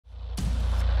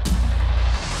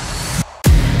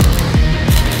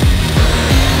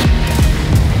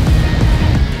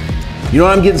You know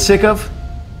what I'm getting sick of?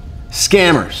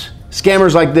 Scammers.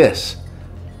 Scammers like this.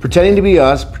 Pretending to be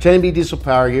us, pretending to be Diesel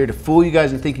Power Gear to fool you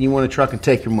guys into thinking you want a truck and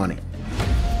take your money.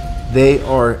 They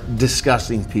are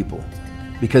disgusting people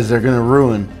because they're gonna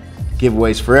ruin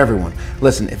giveaways for everyone.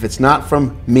 Listen, if it's not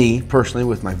from me personally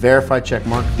with my verified check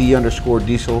mark,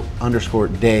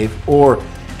 the_diesel_Dave, or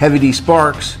Heavy D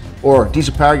Sparks, or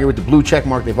Diesel Power Gear with the blue check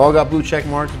mark, they've all got blue check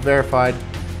marks verified,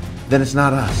 then it's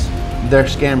not us. They're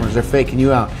scammers, they're faking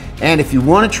you out. And if you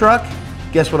want a truck,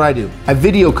 guess what I do? I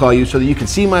video call you so that you can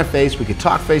see my face, we can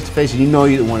talk face to face, and you know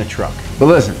you want a truck. But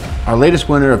listen, our latest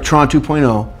winner of TRON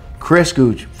 2.0, Chris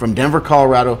Gooch from Denver,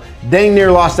 Colorado, dang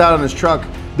near lost out on his truck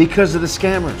because of the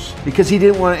scammers, because he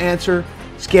didn't want to answer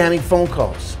scamming phone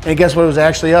calls. And guess what? It was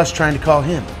actually us trying to call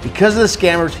him. Because of the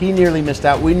scammers, he nearly missed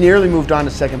out. We nearly moved on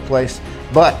to second place,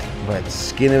 but by the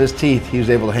skin of his teeth, he was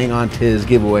able to hang on to his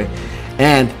giveaway.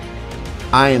 And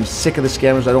I am sick of the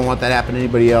scammers. I don't want that to happen to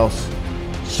anybody else.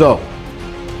 So,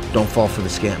 don't fall for the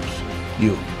scams.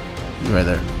 You right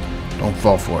there. Don't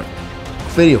fall for it. I'll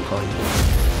video call you.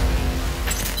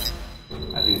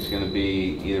 I think it's going to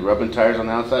be either rubbing tires on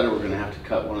the outside or we're going to have to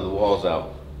cut one of the walls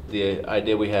out. The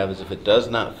idea we have is if it does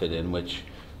not fit in, which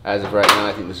as of right now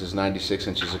I think this is 96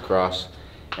 inches across,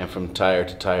 and from tire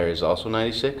to tire is also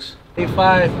 96.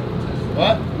 95.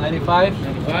 What? 95.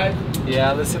 95?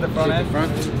 Yeah, let's see the front end.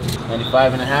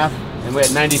 95 and a half. And we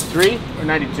had 93 or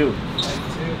 92?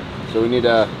 92. So we need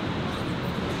a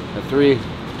 3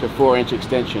 to 4 inch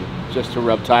extension just to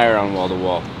rub tire on wall to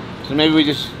wall. So maybe we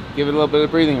just give it a little bit of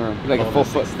breathing room, like a full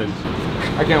foot.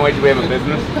 I can't wait till we have a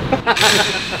business.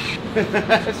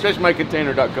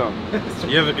 StretchMyContainer.com.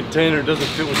 You have a container that doesn't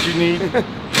fit what you need?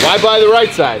 Why buy the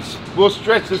right size? We'll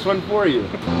stretch this one for you.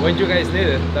 When do you guys need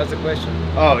it? That's the question.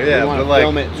 Oh yeah, but like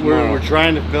film it tomorrow. we're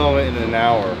trying to film it in an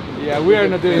hour. Yeah, we are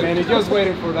not doing any. Just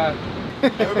waiting for that.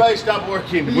 Everybody stop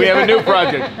working. We have a new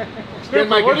project.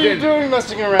 What are you doing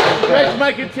messing around? Stretch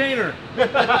my container.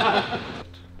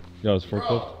 Yo, it's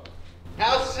forklift.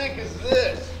 How sick is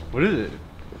this? What is it?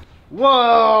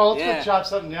 Whoa, let's Yeah. go chop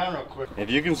something down real quick. If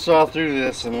you can saw through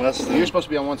this in less than... You're supposed to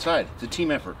be on one side. It's a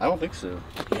team effort. I don't think so.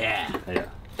 Yeah. Yeah.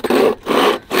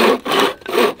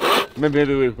 Maybe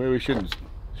we shouldn't.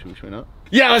 Should we not?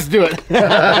 Yeah, let's do it.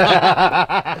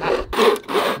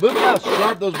 Look how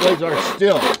sharp those blades are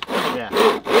still. Yeah.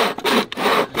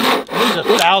 This is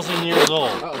 1,000 years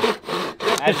old.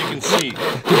 As you can see.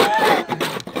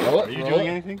 Are you doing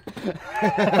anything?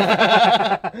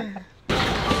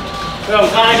 So,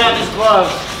 I got this glove.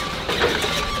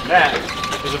 That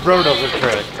is a brodozer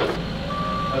trick.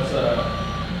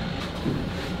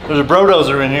 There's a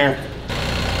brodozer in here.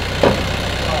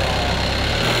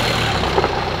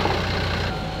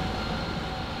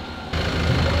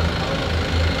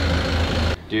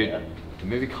 Dude,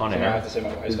 maybe Con Air.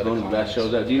 Is one of the best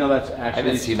shows out. Do you know that's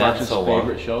actually Sparks'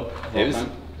 favorite show?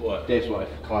 What? Dave's wife.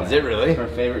 Con Is Air. it really? Her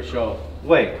favorite show.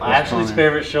 Wait, Ashley's Con Air.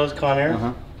 favorite show is Con Air?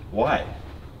 Uh-huh. Why?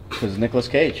 Because Nicolas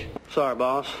Cage. Sorry,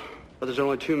 boss, but there's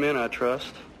only 2 men I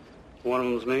trust. One of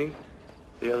them's me,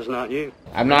 the other's not you.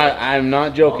 I'm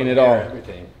not joking at all.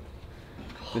 Everything.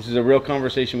 This is a real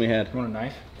conversation we had. You want a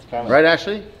knife? Right,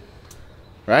 Ashley?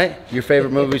 Right? Your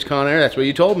favorite movie's Con Air. That's what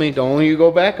you told me. Don't you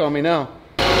go back on me now.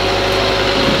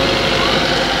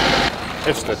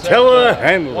 It's the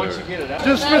telehandler. Once you get it out.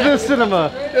 Just for the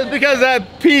cinema. Just because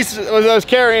that piece I was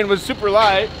carrying was super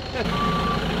light.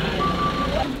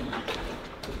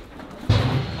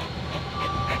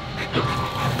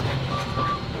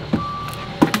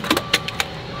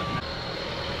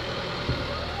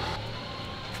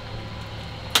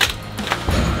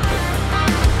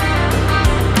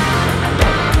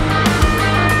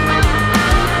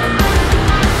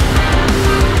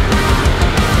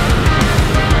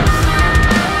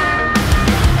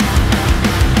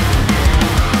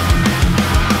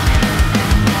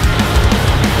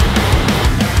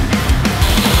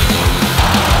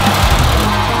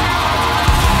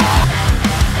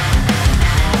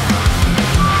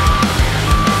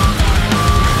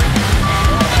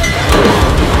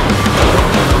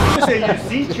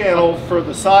 channel for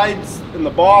the sides and the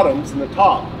bottoms and the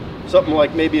top. Something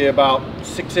like maybe about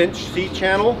 6-inch seat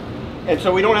channel. And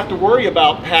so we don't have to worry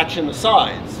about patching the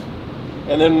sides.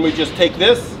 And then we just take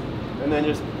this and then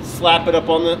just slap it up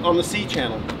on the C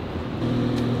channel.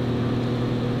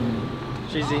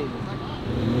 Cheesy.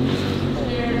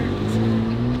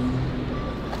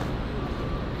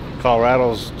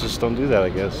 Colorado's just don't do that, I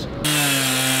guess.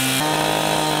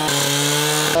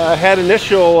 I had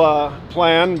initial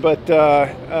plan, but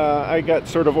I got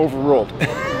sort of overruled.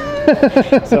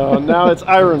 So now it's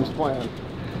Iron's plan.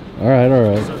 All right, all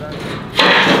right. So then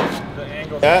the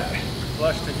angle That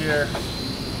flush to here.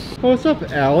 Oh, what's up,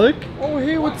 Alec? Oh,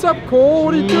 hey, what's up, Cole?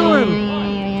 What are you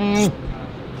doing?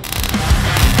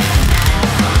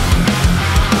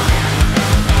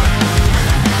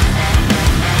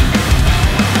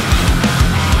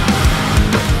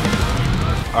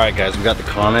 Alright guys, we got the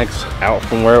Connex out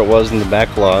from where it was in the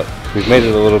back lot. We've made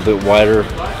it a little bit wider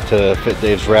to fit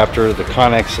Dave's Raptor. The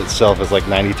Connex itself is like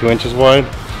 92 inches wide.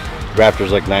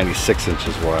 Raptor's like 96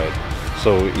 inches wide.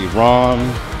 So Iran,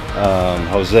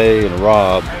 Jose, and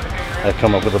Rob have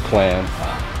come up with a plan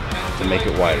to make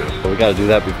it wider. But we got to do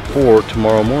that before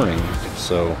tomorrow morning.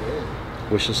 So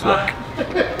wish us luck.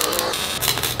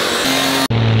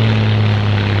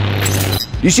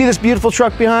 You see this beautiful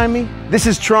truck behind me? This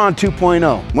is TRON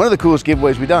 2.0, one of the coolest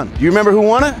giveaways we've done. Do you remember who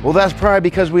won it? Well, that's probably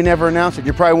because we never announced it.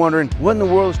 You're probably wondering, what in the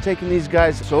world is taking these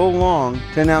guys so long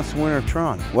to announce the winner of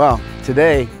TRON? Well,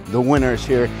 today, the winner is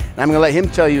here, and I'm gonna let him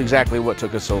tell you exactly what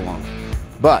took us so long.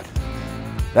 But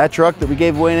that truck that we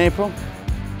gave away in April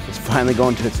is finally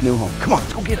going to its new home. Come on,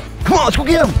 let's go get him. Come on, let's go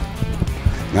get him.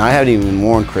 Now, I haven't even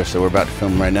warned Chris that we're about to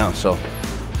film right now, so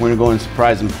we're gonna go and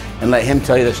surprise him and let him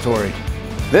tell you the story.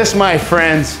 This, my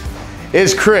friends,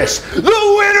 is Chris, the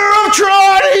winner of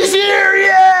TRON. He's here,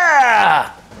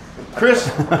 yeah! Chris,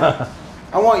 I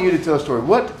want you to tell a story.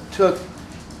 What took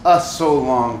us so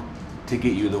long to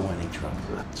get you the winning truck?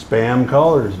 Spam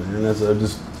callers, man. That's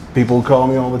just people call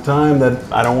me all the time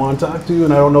that I don't want to talk to,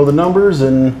 and I don't know the numbers,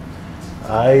 and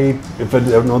if I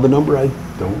don't know the number, I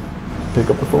don't pick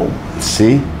up the phone.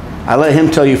 See? I let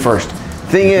him tell you first.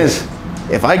 Thing is,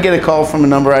 if I get a call from a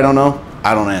number I don't know,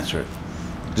 I don't answer it.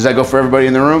 Does that go for everybody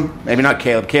in the room? Maybe not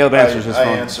Caleb. Caleb answers his phone.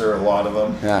 I answer a lot of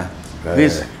them. Yeah.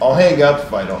 I'll hang up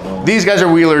if I don't know. These guys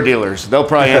are wheeler dealers. They'll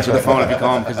probably answer the phone if you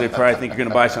call them because they probably think you're going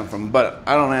to buy something from them. But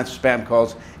I don't answer spam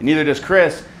calls, and neither does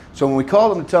Chris. So when we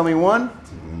called him to tell me one,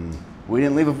 we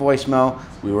didn't leave a voicemail.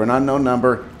 We were an unknown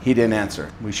number. He didn't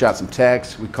answer. We shot some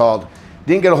texts. We called.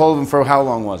 Didn't get a hold of him for how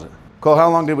long was it? Cole, how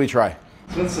long did we try?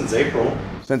 Since April.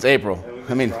 Since April.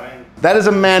 I mean, that is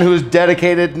a man who is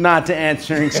dedicated not to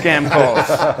answering scam calls.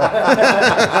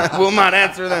 Will not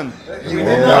answer them. We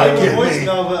did not get a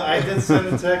voicemail, but I did send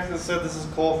a text that said this is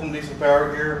Cole from Diesel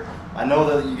Power Gear. I know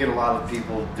that you get a lot of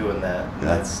people doing that, and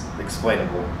that's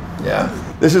explainable. Yeah.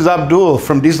 This is Abdul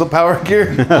from Diesel Power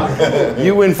Gear.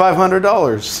 You win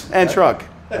 $500 and truck.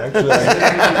 Actually,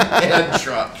 And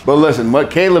truck. But listen, what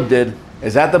Caleb did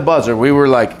is at the buzzer, we were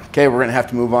like, okay, we're gonna have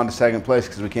to move on to second place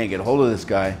because we can't get a hold of this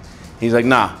guy. He's like,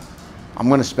 nah, I'm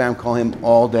gonna spam call him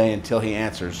all day until he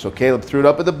answers. So Caleb threw it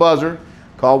up at the buzzer,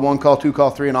 call 1, call 2, call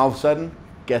 3, and all of a sudden,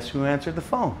 guess who answered the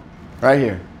phone? Right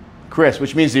here, Chris,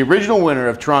 which means the original winner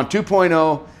of TRON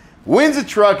 2.0 wins a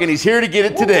truck, and he's here to get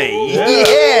it today.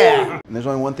 Yeah! And there's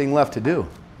only one thing left to do,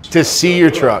 to see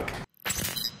your truck.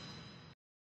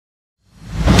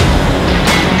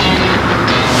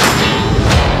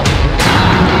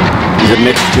 Is it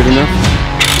mixed good enough?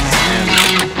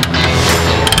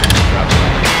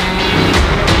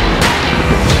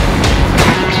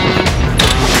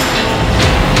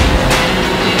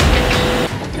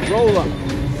 Roll up,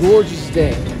 gorgeous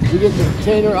day. We get the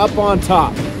container up on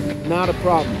top, not a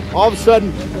problem. All of a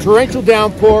sudden, torrential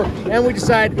downpour, and we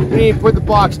decide we need to put the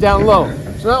box down low.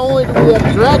 So not only do we have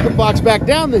to drag the box back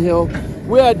down the hill,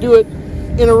 we had to do it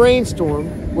in a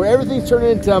rainstorm where everything's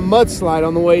turning into a mudslide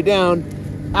on the way down.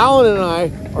 Alan and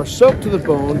I are soaked to the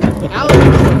bone.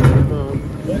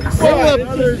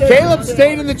 Caleb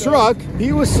stayed in the truck.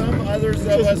 He was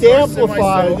just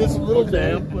amplified. Just a little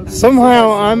damp.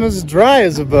 somehow I'm as dry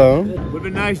as a bone. Would have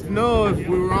been nice to know if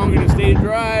we were all going to stay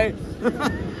dry. I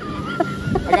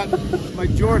got my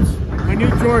jorts. My new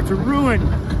jorts are ruined.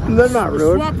 They're not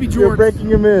ruined. Swampy jorts. You're breaking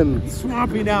them in.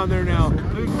 Swampy down there now.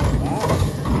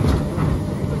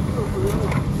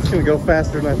 It's gonna go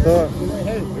faster than I thought.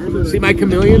 See my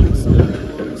chameleon? Now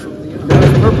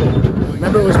it's purple.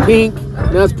 Remember it was pink,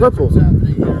 now it's purple. It's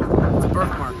a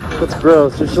birthmark. That's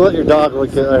gross. You should let your dog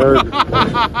lick it, I heard.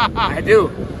 I do.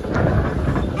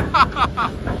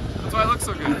 That's why I look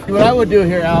so good. What I would do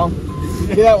here, Al,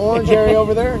 see that orange area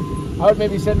over there? I would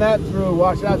maybe send that through,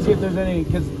 wash it out, see if there's any,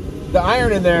 because the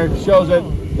iron in there shows that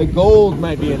the gold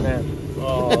might be in there.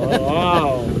 Oh,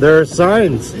 wow. There are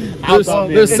signs.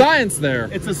 There's science there.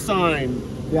 It's a sign.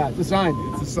 Yeah, it's a sign.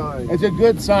 It's a sign. It's a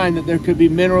good sign that there could be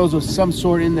minerals of some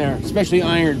sort in there, especially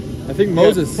iron. I think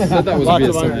Moses said that was Lots be a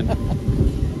of sign.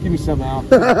 Give me some, Al. I'm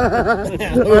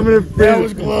gonna that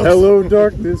was close. Hello,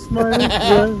 darkness, my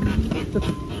friend.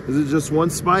 Is it just one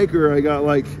spike, or I got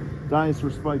like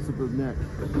dinosaur spikes up his neck?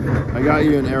 I got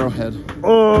you an arrowhead.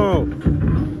 Oh!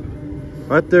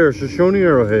 Right there, Shoshone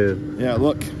arrowhead. Yeah,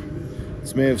 look.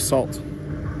 It's made of salt.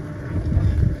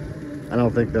 I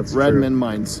don't think that's Redmond true.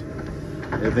 mines.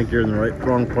 I think you're in the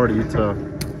wrong part of Utah.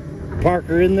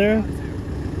 Parker in there?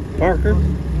 Parker?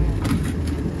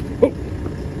 Oh.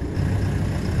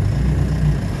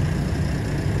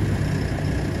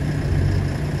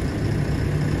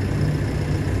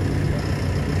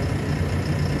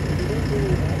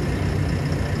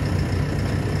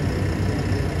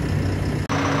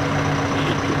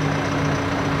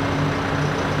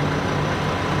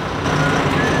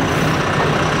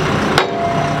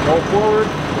 Go forward.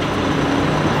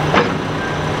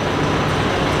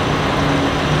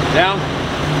 Down.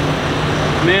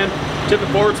 Come in. Tip it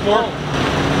forward some more.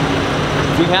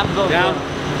 We have those. Down.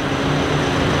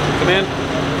 Come in.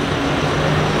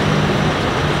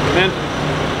 Come in.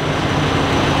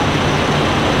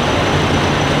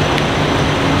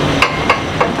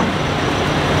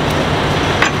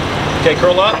 Okay,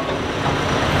 curl up.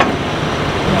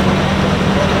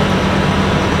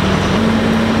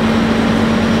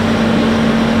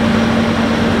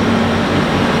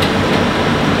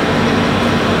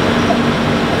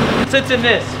 Sits in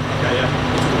this. Okay, yeah.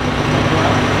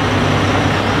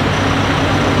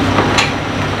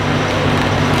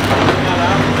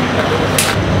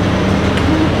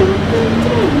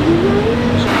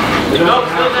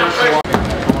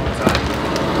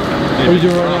 What are you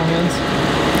doing right now, hands?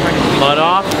 Mud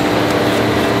off.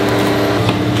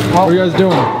 What are you guys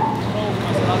doing?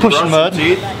 Pushing mud.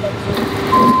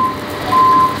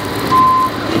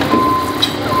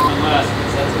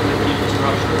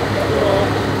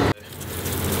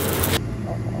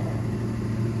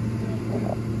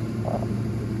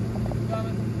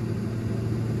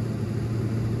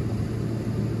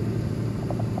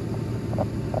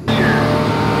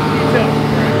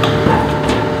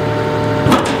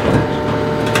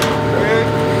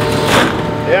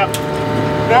 Yeah.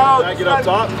 Now get up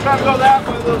top. Try to go that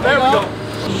way a little bit. There we go.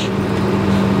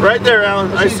 Right there,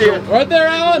 Alan. I see it. Right there,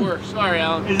 Alan. Sorry,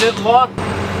 Alan. Is it locked?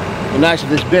 The nice of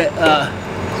this bit,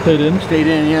 Stayed in. stayed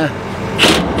in, yeah.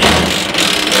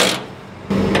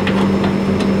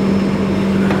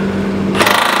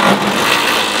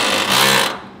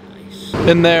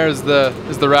 In there is the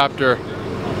Raptor.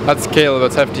 That's Caleb.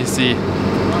 That's FTC.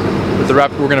 But the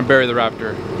Raptor. We're gonna bury the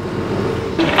Raptor.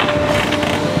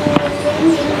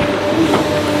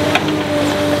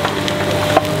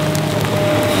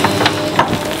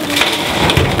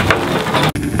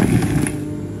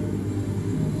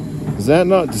 Is that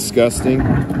not disgusting?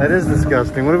 That is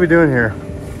disgusting. What are we doing here?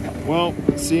 Well,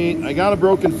 see, I got a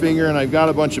broken finger and I've got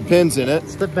a bunch of pins in it.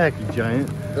 Step back, you giant.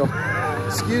 Oh,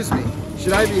 excuse me.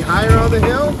 Should I be higher on the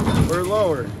hill or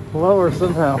lower? Lower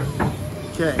somehow.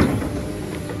 Okay.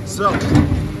 So,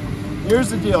 here's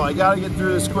the deal. I gotta get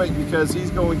through this quick because he's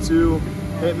going to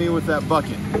hit me with that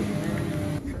bucket.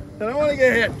 I don't want to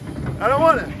get hit. I don't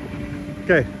want to.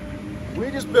 Okay.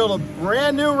 We just built a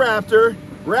brand new Raptor,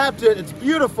 wrapped it, it's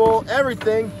beautiful,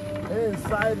 everything, and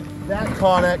inside that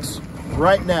Connex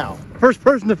right now. First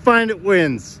person to find it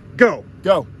wins. Go.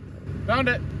 Go. Found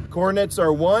it. Coordinates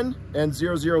are 1 and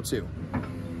 002.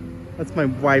 That's my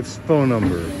wife's phone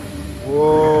number.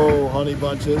 Whoa, honey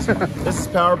bunches. This is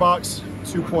Powerbox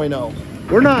 2.0.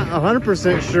 We're not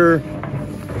 100% sure if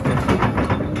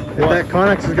that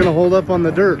Connex is going to hold up on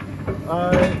the dirt.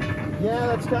 Yeah,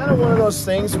 that's kind of one of those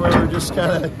things where we're just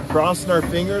kind of crossing our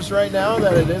fingers right now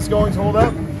that it is going to hold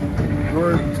up.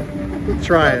 We're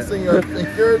Try it. crossing our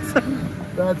fingers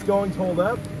that it's going to hold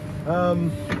up.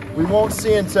 We won't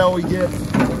see until we get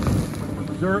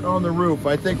dirt on the roof.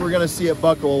 I think we're going to see it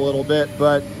buckle a little bit,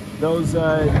 but those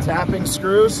tapping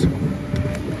screws,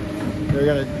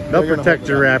 They'll protect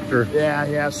your Raptor. Yeah,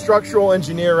 yeah. Structural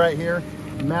engineer right here.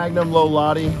 Magnum low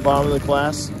Lottie, bottom of the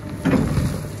class.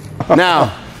 Now,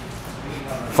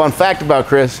 fun fact about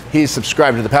Chris, he's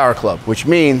subscribed to the Power Club, which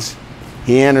means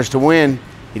he enters to win.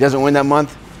 He doesn't win that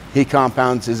month, he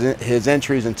compounds his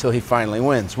entries until he finally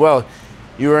wins. Well,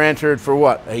 you were entered for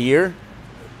what, a year?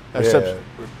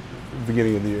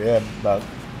 Beginning of the year, yeah, about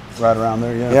right around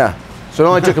there, yeah. Yeah, so it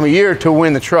only took him a year to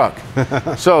win the truck.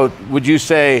 So would you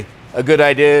say a good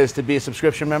idea is to be a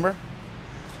subscription member?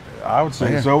 I would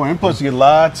say so, and plus you get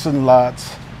lots and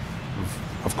lots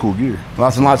of cool gear.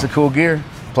 Lots and lots of cool gear.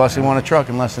 Plus you won a truck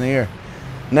in less than a year.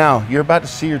 Now, you're about to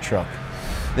see your truck.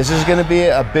 This is gonna be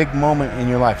a big moment in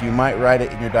your life. You might write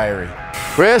it in your diary.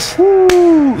 Chris,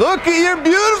 look at your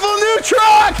beautiful new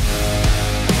truck!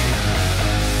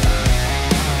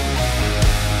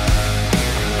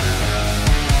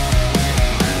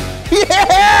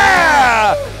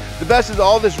 Yeah! The best is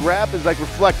all this wrap is like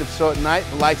reflective, so at night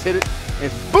the lights hit it, and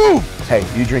it's boom! Hey,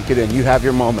 you drink it in, you have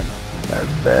your moment. That's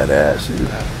badass, dude.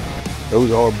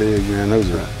 Those are big, man. Those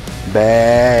are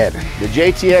Bad. The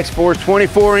JTX4 is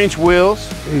 24-inch wheels.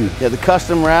 Yeah, the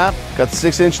custom wrap, got the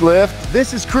 6-inch lift.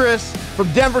 This is Chris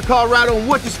from Denver, Colorado. And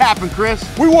what just happened, Chris?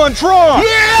 We won TRON!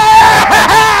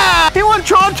 Yeah! He won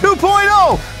TRON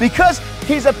 2.0 because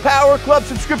he's a Power Club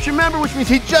subscription member, which means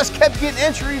he just kept getting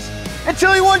entries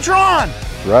until he won TRON.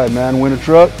 Right, man. Win a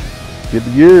truck. Get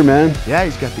the gear, man. Yeah,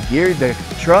 he's got the gear, he's got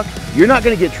the truck. You're not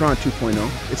gonna get TRON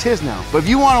 2.0. It's his now. But if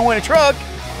you wanna win a truck,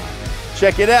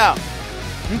 check it out.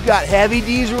 You've got Heavy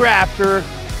D's Raptor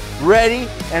ready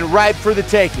and ripe for the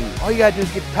taking. All you gotta do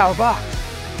is get the Powerbox.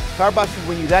 Powerbox can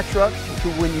win you that truck. It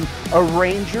can win you a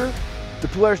Ranger, the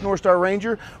Polaris Northstar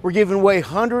Ranger. We're giving away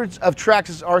hundreds of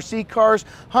Traxxas RC cars,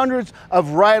 hundreds of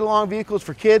ride-along vehicles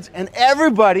for kids, and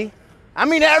everybody, I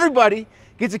mean everybody,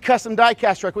 gets a custom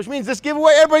die-cast truck, which means this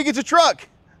giveaway, everybody gets a truck.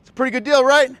 It's a pretty good deal,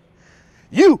 right?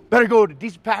 You better go to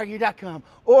dieselpowergear.com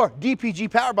or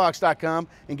dpgpowerbox.com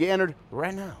and get entered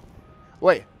right now.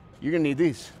 Wait, you're gonna need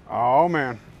these. Oh,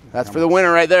 man. That's for the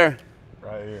winner right there.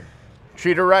 Right here.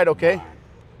 Treat her right, okay?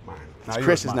 Mine. It's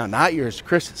Chris's now, not yours,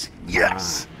 Chris's.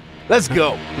 Yes. Let's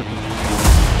go.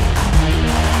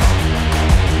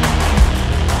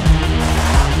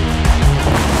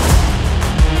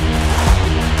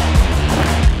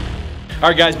 All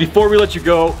right, guys, before we let you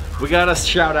go, we gotta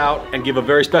shout out and give a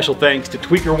very special thanks to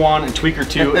Tweaker1 and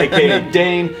Tweaker2, aka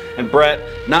Dane and Brett.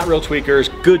 Not real tweakers,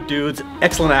 good dudes,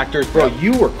 excellent actors. Bro,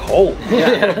 you were cold.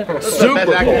 Yeah. Super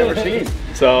cold. I've ever seen.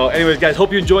 So anyways, guys,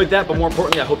 hope you enjoyed that, but more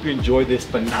importantly, I hope you enjoyed this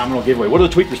phenomenal giveaway. What do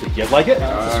the tweakers think? You guys like it?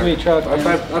 It's a sweet truck.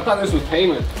 I thought this was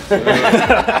payment.